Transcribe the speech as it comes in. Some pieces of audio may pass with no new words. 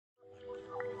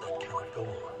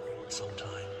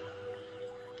sometime,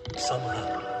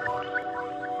 somehow,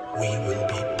 we will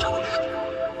be punished.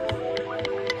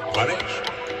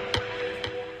 Punished?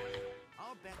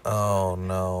 Oh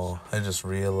no, I just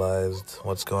realized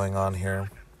what's going on here.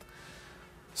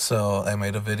 So I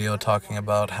made a video talking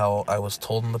about how I was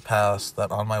told in the past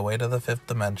that on my way to the 5th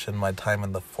dimension, my time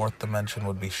in the 4th dimension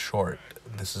would be short.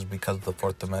 This is because the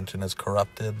 4th dimension is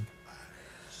corrupted.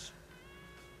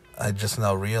 I just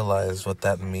now realized what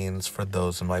that means for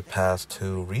those in my past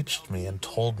who reached me and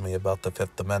told me about the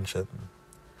 5th dimension.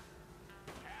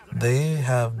 They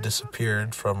have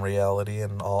disappeared from reality,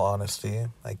 in all honesty.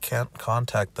 I can't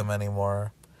contact them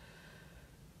anymore.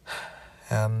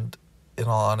 And in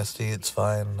all honesty, it's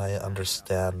fine. I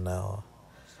understand now.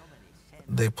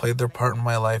 They played their part in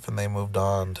my life and they moved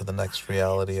on to the next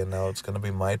reality, and now it's going to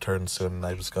be my turn soon, and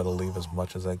I just got to leave as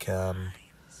much as I can.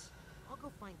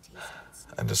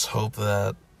 I just hope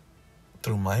that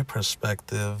through my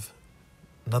perspective,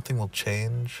 nothing will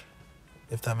change,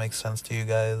 if that makes sense to you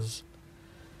guys.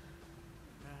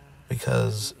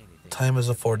 Because time is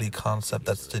a 4D concept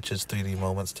that stitches 3D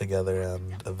moments together,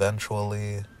 and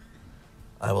eventually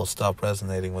I will stop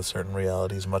resonating with certain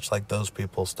realities, much like those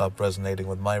people stopped resonating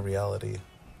with my reality.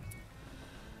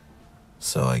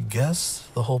 So I guess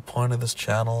the whole point of this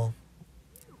channel,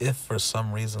 if for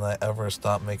some reason I ever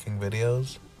stop making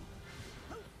videos,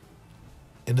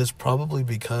 it is probably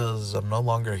because I'm no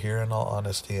longer here, in all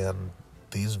honesty, and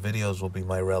these videos will be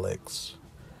my relics.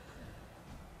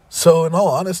 So in all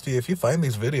honesty, if you find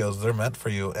these videos, they're meant for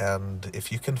you, and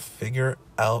if you can figure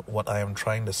out what I am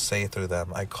trying to say through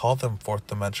them, I call them 4th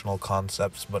dimensional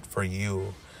concepts, but for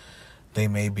you, they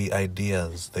may be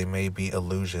ideas, they may be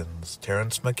illusions.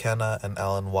 Terence McKenna and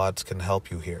Alan Watts can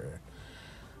help you here.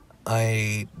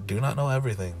 I do not know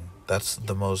everything. That's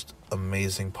the most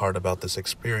amazing part about this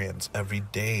experience. Every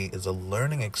day is a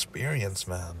learning experience,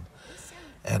 man.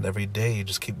 And every day you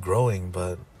just keep growing,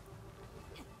 but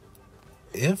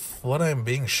if what I'm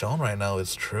being shown right now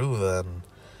is true, then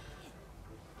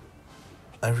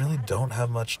I really don't have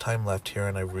much time left here,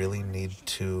 and I really need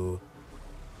to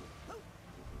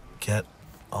get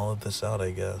all of this out,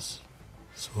 I guess.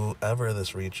 So whoever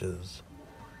this reaches,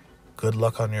 good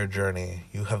luck on your journey.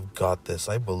 You have got this.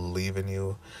 I believe in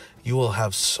you. You will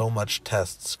have so much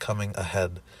tests coming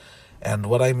ahead. And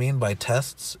what I mean by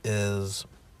tests is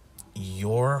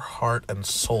your heart and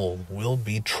soul will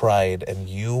be tried, and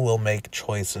you will make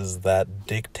choices that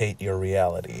dictate your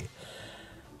reality.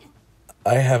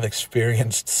 I have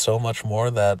experienced so much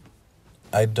more that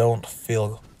I don't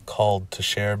feel called to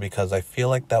share, because I feel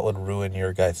like that would ruin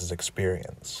your guys'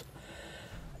 experience.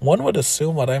 One would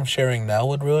assume what I'm sharing now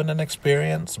would ruin an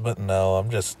experience, but no, I'm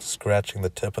just scratching the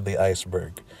tip of the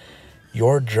iceberg.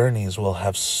 Your journeys will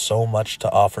have so much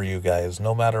to offer you guys,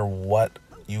 no matter what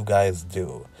you guys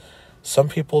do. Some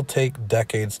people take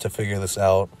decades to figure this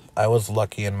out. I was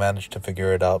lucky and managed to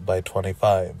figure it out by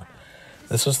 25.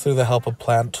 This was through the help of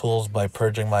plant tools by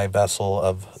purging my vessel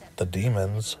of the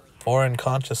demons, foreign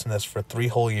consciousness, for 3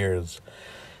 whole years.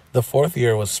 The 4th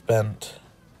year was spent,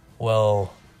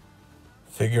 well,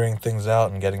 figuring things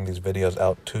out and getting these videos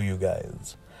out to you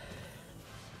guys.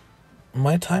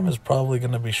 My time is probably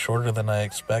going to be shorter than I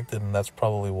expected, and that's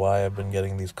probably why I've been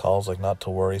getting these calls, like not to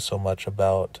worry so much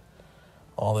about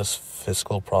all this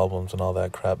fiscal problems and all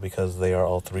that crap, because they are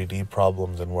all 3D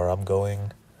problems, and where I'm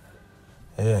going,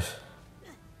 we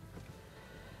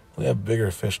have bigger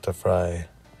fish to fry.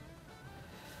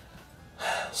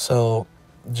 So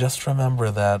just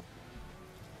remember that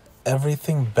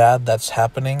everything bad that's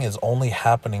happening is only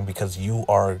happening because you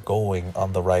are going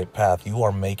on the right path. You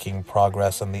are making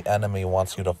progress, and the enemy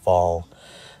wants you to fall.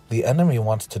 The enemy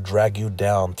wants to drag you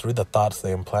down through the thoughts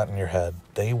they implant in your head.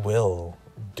 They will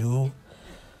do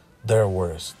their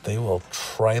worst. They will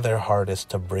try their hardest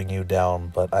to bring you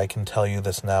down, but I can tell you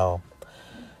this now.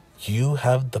 You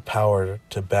have the power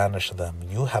to banish them.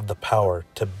 You have the power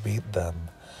to beat them.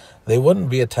 They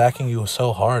wouldn't be attacking you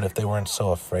so hard if they weren't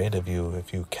so afraid of you.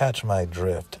 If you catch my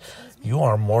drift, you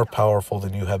are more powerful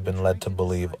than you have been led to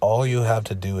believe. All you have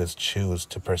to do is choose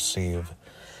to perceive.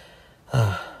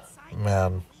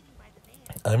 Man,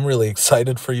 I'm really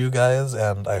excited for you guys,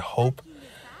 and I hope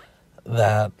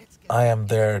that I am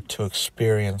there to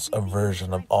experience a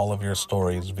version of all of your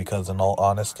stories, because in all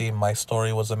honesty, my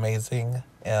story was amazing,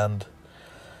 and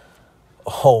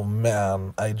oh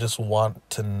man, I just want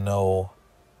to know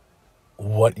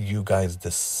what you guys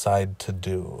decide to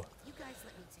do.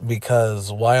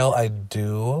 Because while I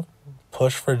do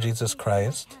push for Jesus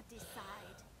Christ,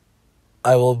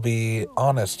 I will be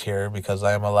honest here, because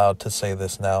I am allowed to say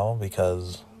this now,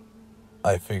 because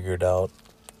I figured out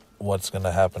what's going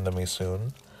to happen to me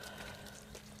soon.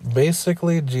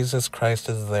 Basically, Jesus Christ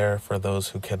is there for those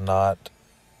who cannot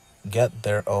get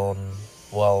their own,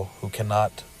 who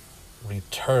cannot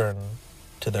return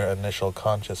to their initial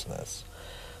consciousness.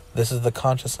 This is the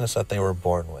consciousness that they were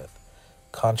born with.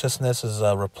 Consciousness is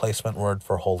a replacement word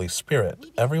for Holy Spirit.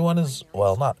 Everyone is,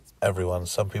 not everyone,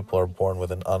 some people are born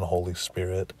with an unholy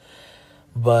spirit,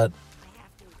 but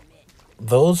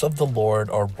those of the Lord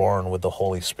are born with the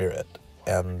Holy Spirit,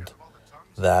 and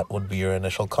that would be your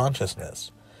initial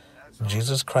consciousness.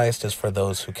 Jesus Christ is for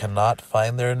those who cannot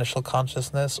find their initial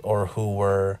consciousness or who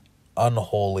were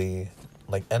unholy,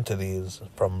 like entities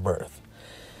from birth.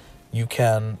 You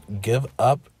can give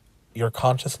up your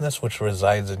consciousness, which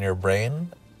resides in your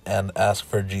brain, and ask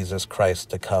for Jesus Christ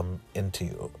to come into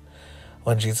you.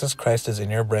 When Jesus Christ is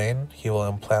in your brain, he will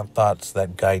implant thoughts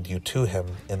that guide you to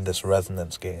him in this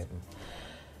resonance game.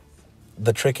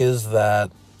 The trick is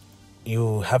that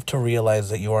you have to realize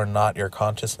that you are not your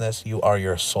consciousness, you are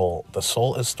your soul. The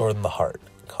soul is stored in the heart.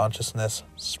 Consciousness,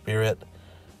 spirit,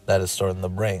 that is stored in the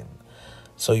brain.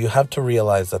 So you have to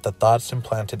realize that the thoughts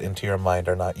implanted into your mind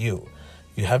are not you.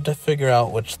 You have to figure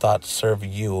out which thoughts serve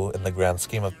you in the grand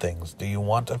scheme of things. Do you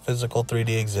want a physical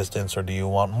 3D existence or do you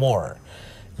want more?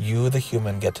 You, the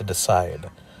human, get to decide.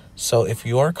 So if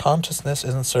your consciousness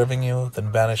isn't serving you,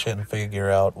 then banish it and figure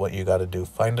out what you got to do.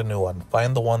 Find a new one.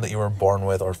 Find the one that you were born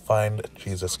with, or find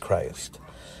Jesus Christ.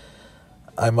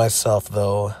 I myself,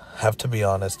 though, have to be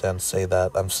honest and say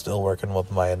that I'm still working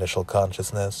with my initial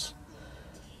consciousness.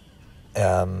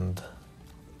 And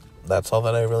that's all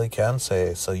that I really can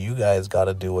say. So you guys got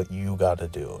to do what you got to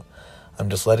do. I'm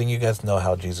just letting you guys know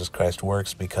how Jesus Christ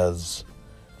works, because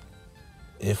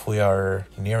if we are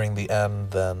nearing the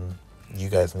end, then you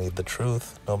guys need the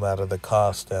truth, no matter the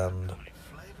cost, and,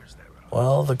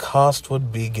 the cost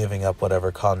would be giving up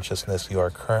whatever consciousness you are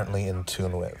currently in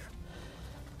tune with.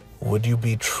 Would you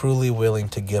be truly willing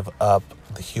to give up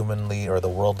the humanly or the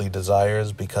worldly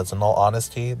desires? Because in all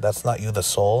honesty, that's not you, the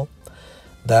soul.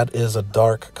 That is a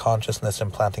dark consciousness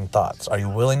implanting thoughts. Are you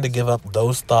willing to give up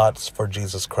those thoughts for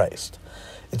Jesus Christ?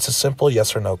 It's a simple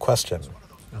yes or no question.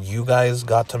 You guys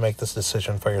got to make this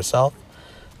decision for yourself.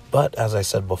 But as I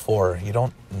said before, you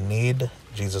don't need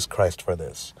Jesus Christ for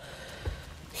this.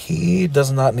 He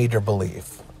does not need your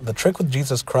belief. The trick with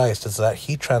Jesus Christ is that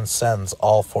he transcends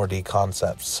all 4D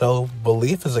concepts. So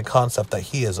belief is a concept that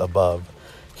he is above.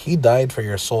 He died for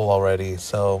your soul already.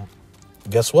 So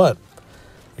guess what?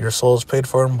 Your soul is paid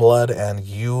for in blood, and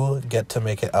you get to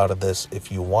make it out of this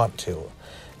if you want to.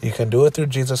 You can do it through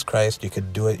Jesus Christ. You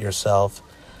could do it yourself.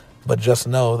 But just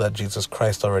know that Jesus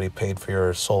Christ already paid for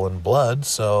your soul in blood,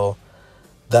 so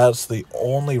that's the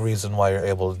only reason why you're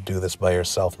able to do this by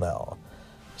yourself now.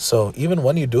 So even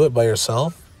when you do it by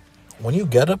yourself, when you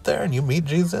get up there and you meet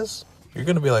Jesus, you're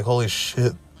going to be like, holy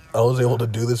shit, I was able to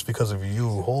do this because of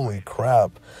you, holy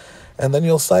crap. And then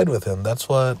you'll side with him. That's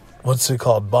what's it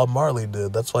called? Bob Marley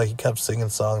did. That's why he kept singing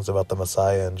songs about the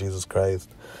Messiah and Jesus Christ.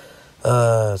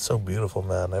 It's so beautiful,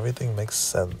 man. Everything makes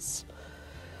sense.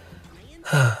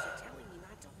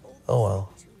 Oh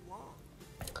well,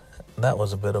 that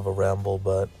was a bit of a ramble,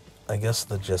 but I guess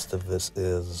the gist of this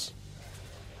is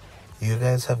you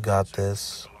guys have got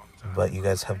this, but you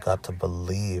guys have got to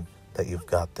believe that you've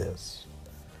got this.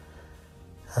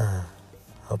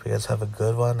 Hope you guys have a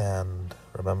good one, and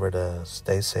remember to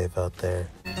stay safe out there.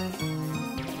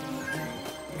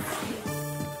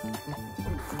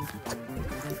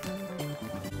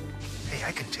 Hey,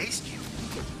 I can taste you.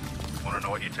 Want to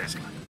know what you taste like?